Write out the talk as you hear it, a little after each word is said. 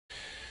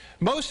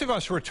Most of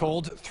us were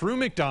told through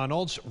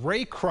McDonald's,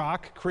 Ray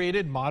Kroc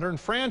created modern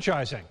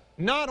franchising.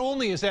 Not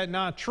only is that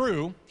not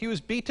true, he was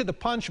beat to the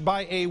punch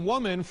by a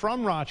woman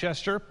from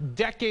Rochester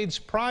decades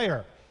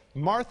prior,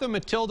 Martha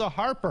Matilda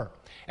Harper.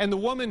 And the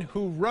woman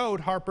who wrote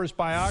Harper's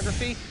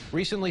biography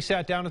recently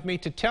sat down with me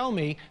to tell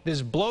me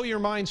this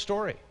blow-your-mind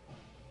story.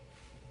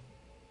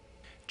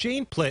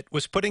 Jane Plitt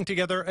was putting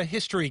together a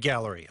history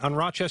gallery on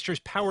Rochester's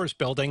Powers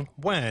Building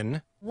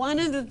when one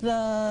of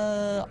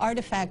the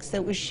artifacts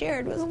that was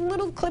shared was a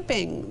little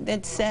clipping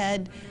that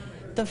said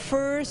the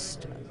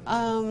first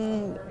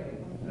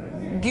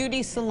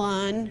beauty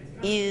salon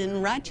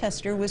in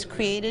Rochester was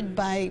created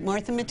by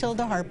Martha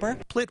Matilda Harper.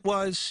 Plitt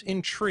was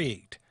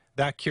intrigued.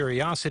 That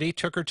curiosity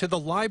took her to the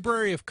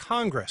Library of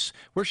Congress,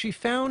 where she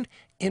found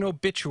an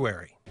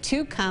obituary.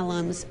 2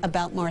 columns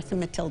about Martha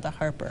Matilda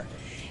Harper.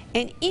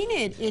 And in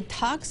it, it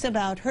talks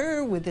about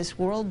her with this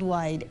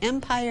worldwide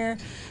empire,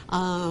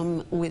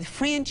 with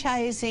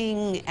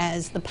franchising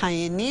as the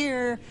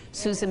pioneer,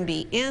 Susan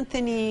B.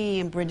 Anthony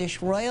and British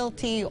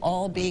royalty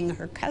all being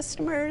her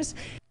customers.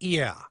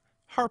 Yeah.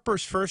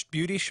 Harper's first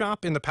beauty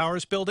shop in the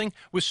Powers Building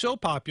was so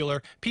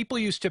popular, people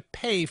used to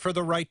pay for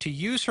the right to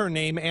use her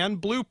name and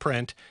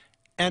blueprint,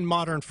 and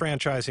modern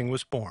franchising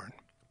was born.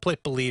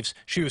 Plitt believes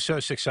she was so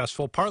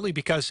successful partly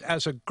because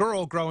as a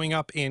girl growing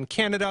up in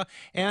Canada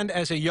and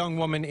as a young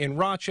woman in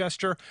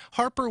Rochester,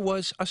 Harper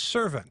was a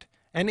servant,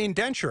 an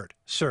indentured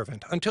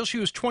servant, until she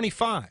was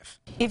 25.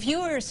 If you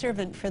are a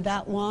servant for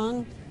that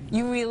long,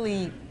 you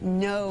really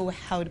know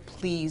how to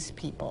please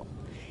people.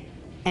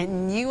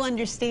 And you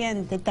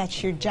understand that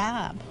that's your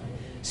job.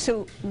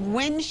 So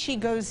when she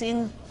goes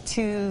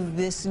into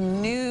this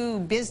new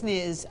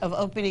business of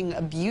opening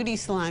a beauty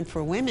salon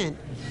for women,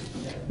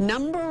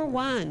 number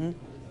one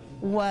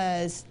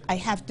was, I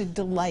have to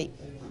delight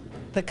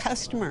the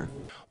customer.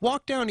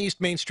 Walk down East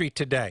Main Street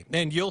today,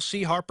 and you'll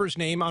see Harper's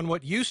name on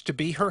what used to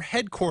be her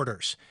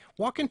headquarters.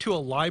 Walk into a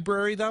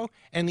library, though,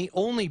 and the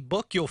only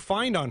book you'll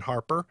find on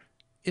Harper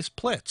is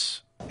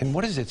Plitt's. And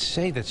what does it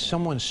say that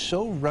someone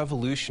so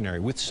revolutionary,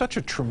 with such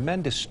a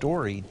tremendous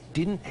story,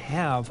 didn't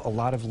have a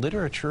lot of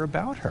literature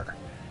about her?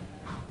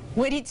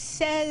 What it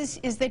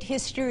says is that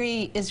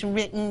history is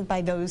written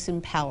by those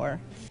in power.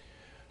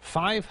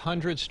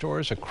 500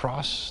 stores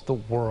across the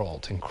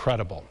world.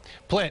 Incredible.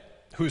 Plitt,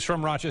 who's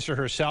from Rochester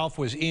herself,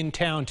 was in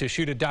town to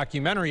shoot a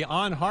documentary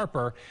on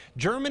Harper.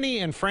 Germany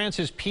and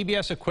France's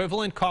PBS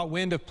equivalent caught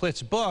wind of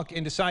Plitt's book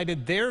and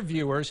decided their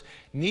viewers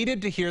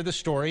needed to hear the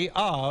story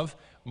of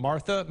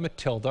Martha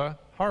Matilda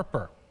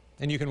Harper.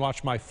 And you can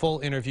watch my full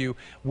interview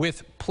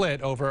with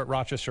Plitt over at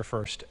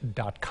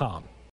rochesterfirst.com.